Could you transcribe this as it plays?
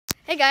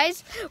Hey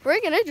guys, we're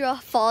gonna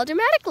fall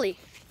dramatically.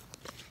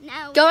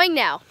 Now. Going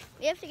now.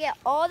 We have to get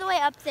all the way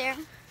up there,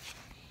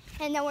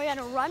 and then we're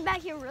gonna run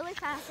back here really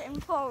fast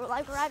and forward,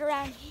 like right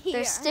around here.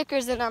 There's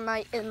stickers in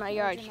my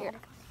yard here.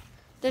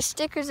 There's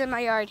stickers in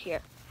my yard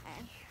here.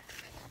 Okay.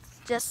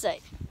 Just say.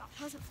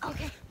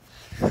 Okay.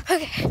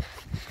 Okay.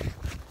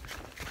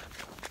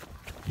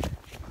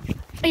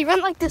 You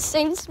run like the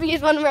same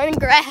speed when we're in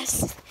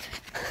grass.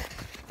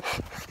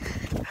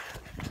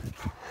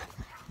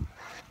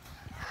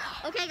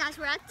 Okay, guys,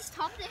 we're at the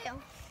top of the hill.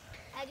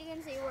 As you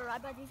can see, we're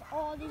right by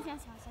all these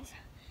nice houses.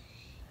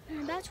 And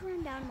I'm about to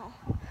run down them all.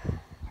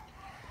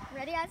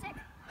 Ready, Isaac?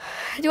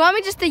 Do you want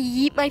me just to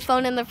yeet my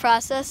phone in the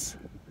process?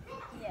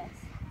 Yes.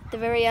 At the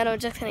very end, I'm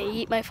just gonna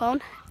yeet my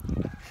phone.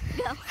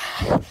 Go.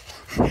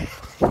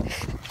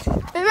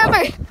 Remember,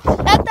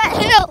 at that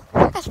hill,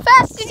 as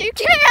fast as you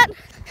can.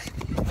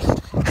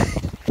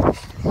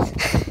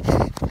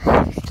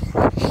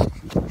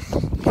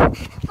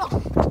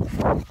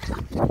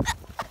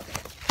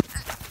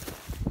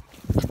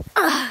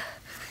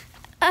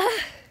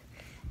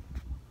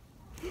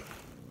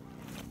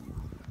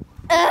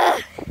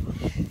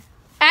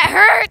 It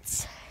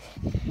hurts.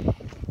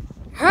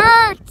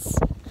 Hurts.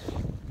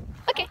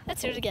 Okay,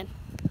 let's do it again.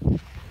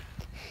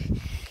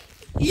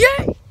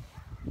 Yay!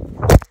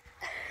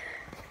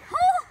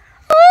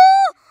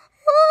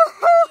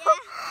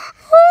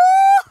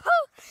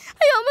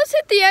 I almost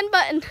hit the end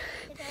button.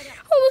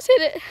 Almost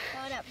hit it.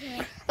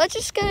 Let's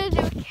just gonna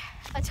do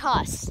a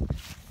toss.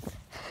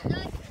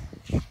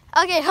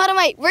 Okay, hold on,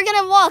 wait. We're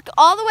gonna walk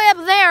all the way up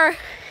there,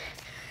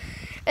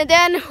 and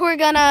then we're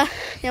gonna.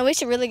 Yeah, we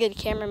should really get a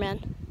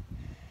cameraman.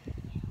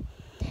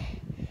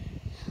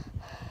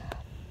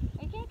 I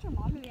can't get your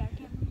mom to be our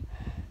cameraman.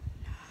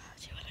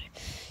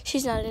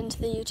 She's not into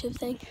the YouTube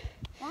thing.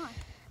 Why?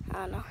 I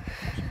don't know.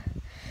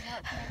 No.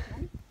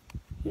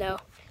 No,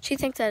 she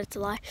thinks that it's a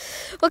lie.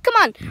 Well, come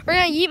on. We're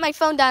gonna yeet my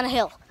phone down a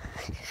hill.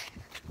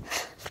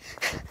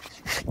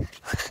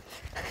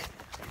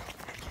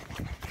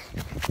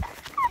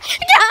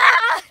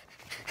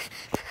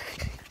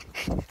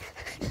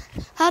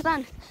 Hold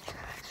on.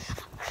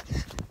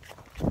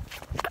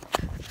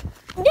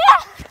 Yeah.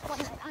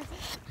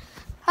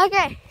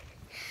 Okay.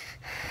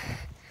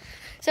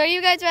 So are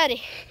you guys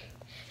ready?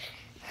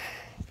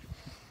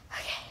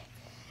 Okay.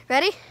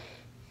 Ready?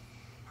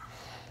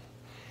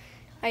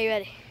 Are you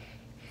ready?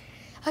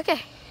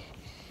 Okay.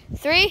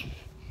 3,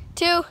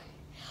 2,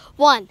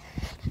 1.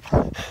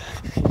 For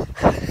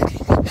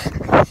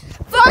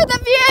the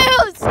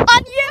views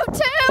on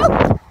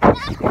YouTube.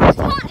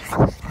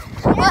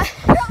 What?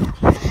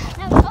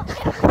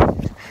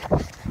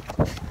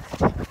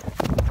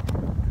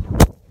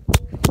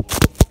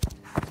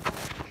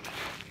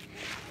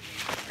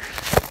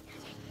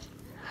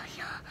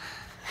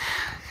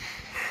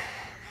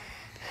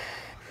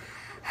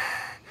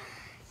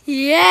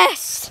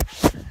 Yes!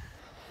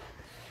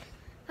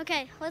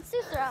 Okay, let's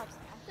do throw-ups.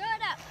 Throw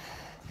it up.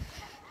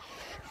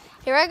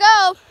 Here I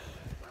go.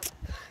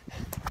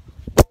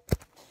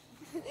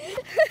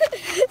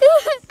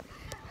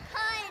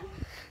 Fine.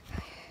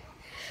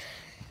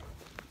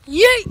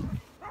 Yay! Throw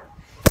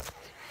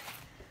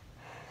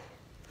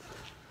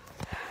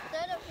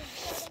it up.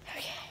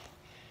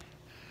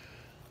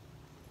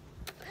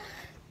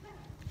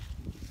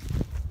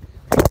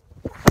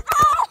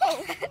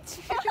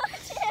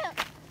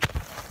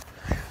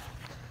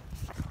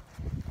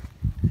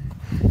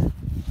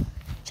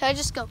 Should I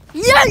just go?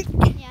 Yay! Yeah,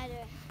 do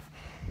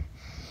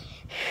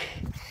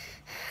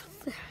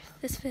it.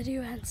 This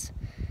video ends.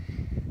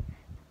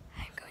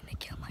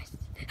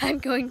 I'm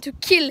going to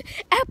kill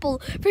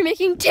Apple for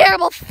making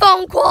terrible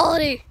phone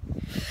quality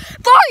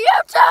for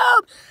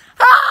YouTube.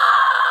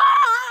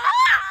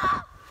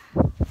 Ah!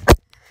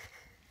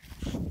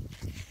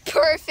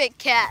 Perfect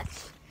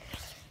catch.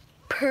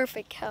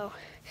 Perfect cow.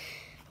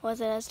 Was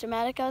it as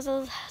dramatic as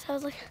I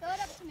was like? Throw it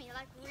up to me,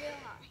 like real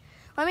high.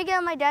 Let me get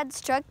on my dad's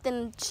truck,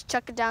 then just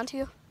chuck it down to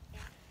you.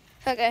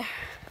 Yeah. Okay.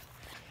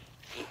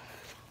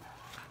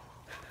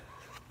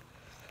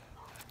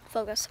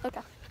 Focus. Okay.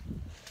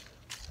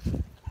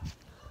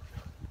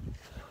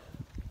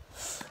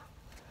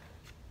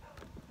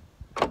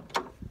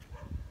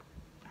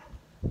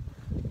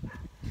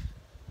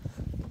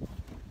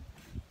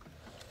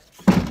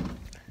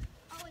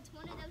 Oh, it's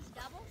one of those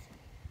doubles?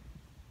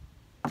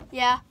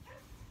 Yeah.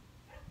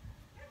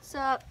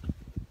 So.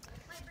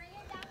 Wait, bring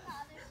it down the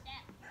other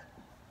step.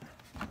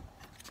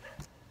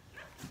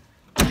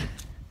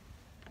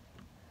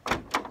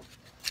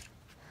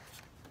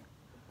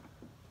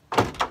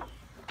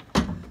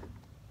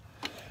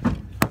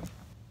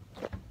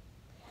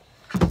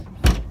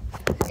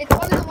 It's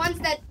one of the ones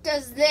that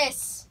does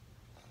this.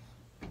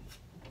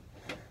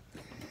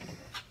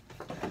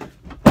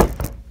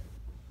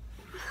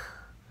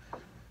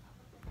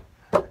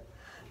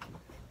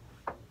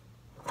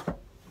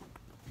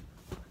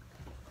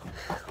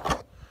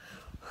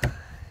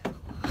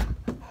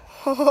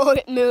 Oh,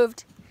 it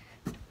moved.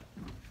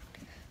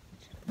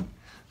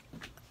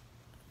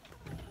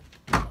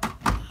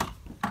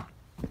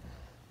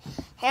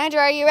 Andrew,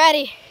 are you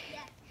ready?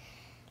 Yeah.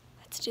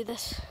 do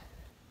this.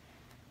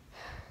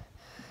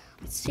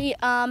 Let's see,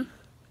 about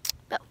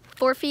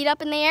 4 feet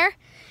up in the air.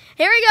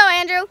 Here we go,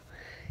 Andrew.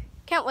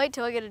 Can't wait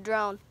till I get a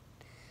drone.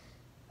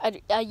 A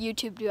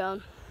YouTube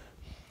drone.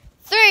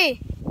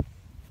 3,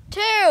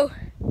 2,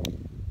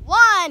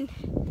 1.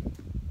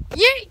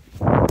 Yeet!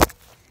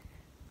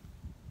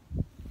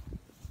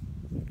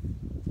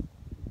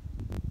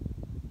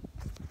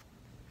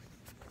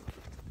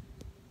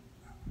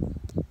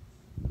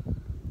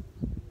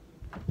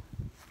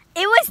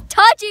 It was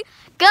touching,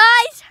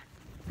 guys.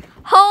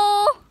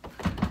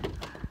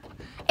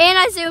 And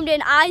I zoomed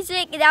in.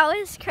 Isaac, that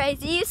was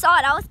crazy. You saw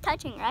it. I was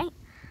touching, right?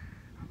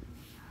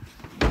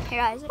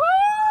 Here, Isaac.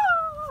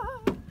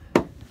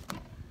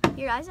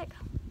 Here, Isaac.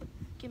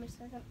 Give me a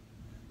second.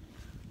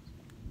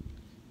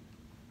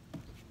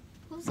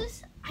 Who's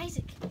this?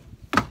 Isaac.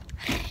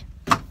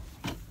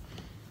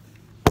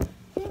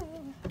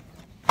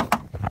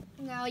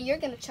 Now you're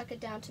gonna chuck it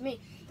down to me.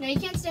 Now you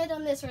can't stand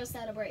on this or else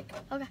that'll break.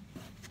 Okay.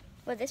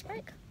 Will this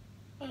break?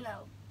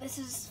 No, this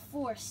is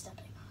for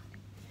stepping on.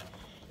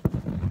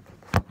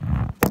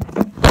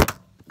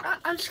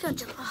 I'm just gonna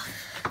jump off.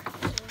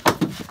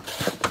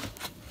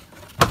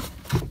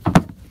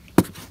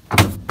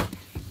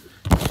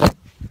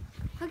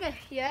 Okay,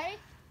 you ready?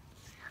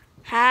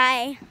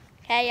 Hi.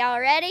 Okay, y'all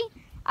ready?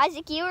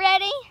 Isaac, you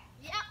ready?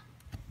 Yeah.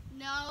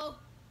 No.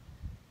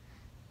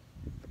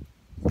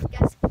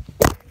 Guys.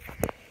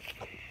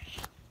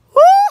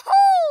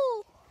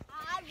 Woohoo!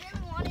 I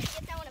really wanted to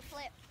get that one to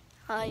flip.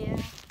 Oh yeah.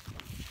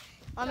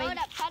 Throw it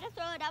up. Try to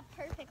throw it up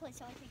perfectly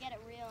so I can get it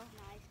real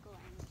nice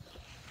going.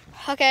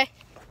 Okay.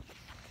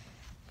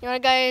 You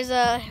want guys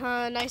a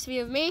nice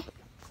view of me?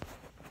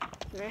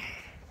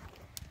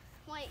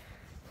 Wait.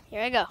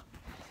 Here I go.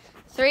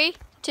 3,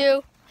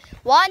 2,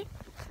 1.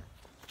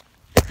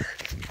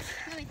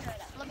 Let me throw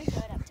it up. Let me throw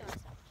it up to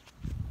myself.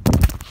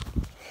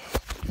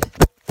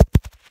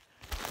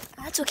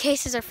 That's what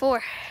cases are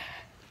for.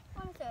 I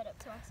want to throw it up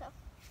to myself.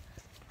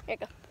 Here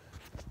you go.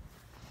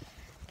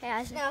 Okay,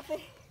 Isaac. Now,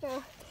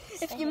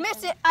 if you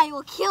miss it, I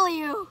will kill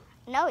you.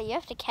 No, you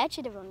have to catch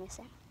it if I miss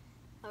it.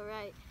 All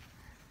right.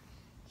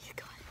 You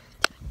go ahead.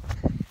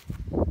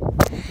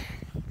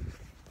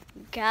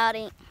 Got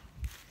it.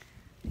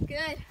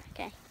 Good.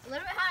 Okay. A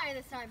little bit higher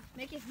this time.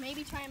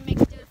 Maybe try and make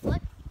it do a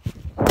flip.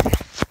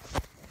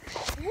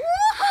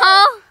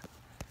 Oh.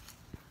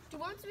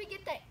 Once we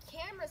get that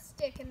camera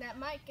stick and that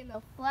mic and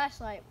the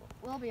flashlight,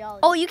 we'll be all.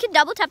 Oh, you can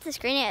double tap the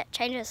screen and it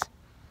changes.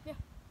 Yeah.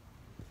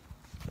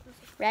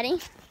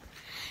 Ready?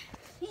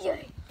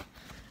 Yay.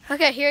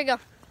 Okay, here we go.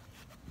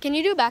 Can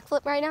you do a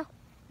backflip right now?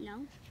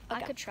 No.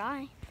 Okay. I could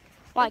try.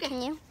 Why, Okay.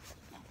 can you?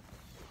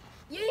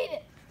 You need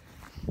it.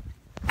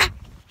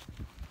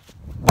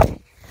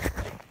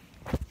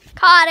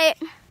 Caught it.